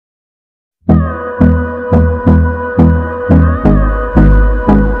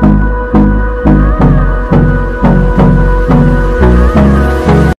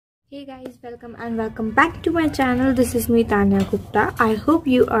and welcome back to my channel. This is me, Tanya Gupta. I hope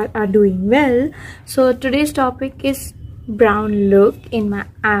you all are doing well. So today's topic is brown look in my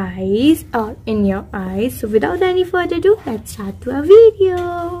eyes or in your eyes. So without any further ado, let's start to our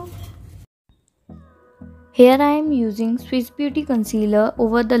video. Here I am using Swiss Beauty concealer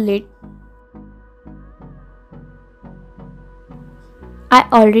over the lid. I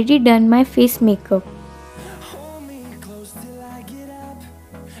already done my face makeup.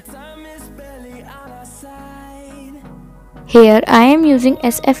 Here I am using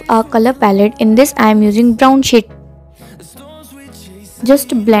SFR color palette. In this I am using brown shade.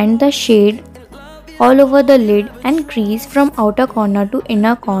 Just blend the shade all over the lid and crease from outer corner to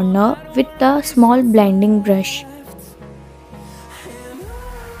inner corner with the small blending brush.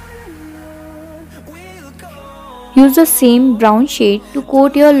 Use the same brown shade to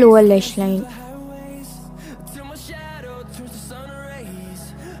coat your lower lash line.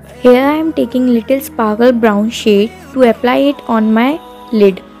 Here I am taking little sparkle brown shade to apply it on my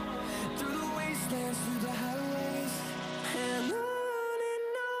lid.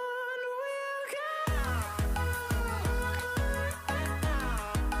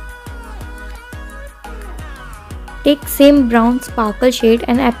 Take same brown sparkle shade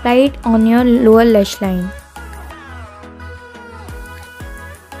and apply it on your lower lash line.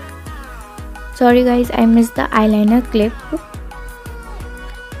 Sorry guys, I missed the eyeliner clip.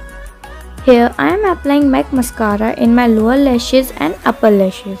 Here I am applying MAC mascara in my lower lashes and upper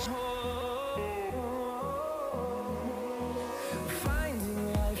lashes.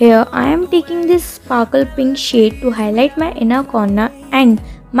 Here I am taking this sparkle pink shade to highlight my inner corner and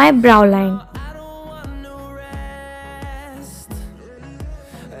my brow line.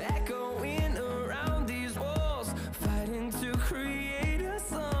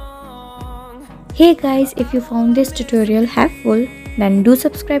 Hey guys, if you found this tutorial helpful, then do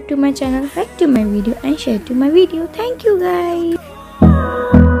subscribe to my channel, like to my video and share to my video. Thank you guys.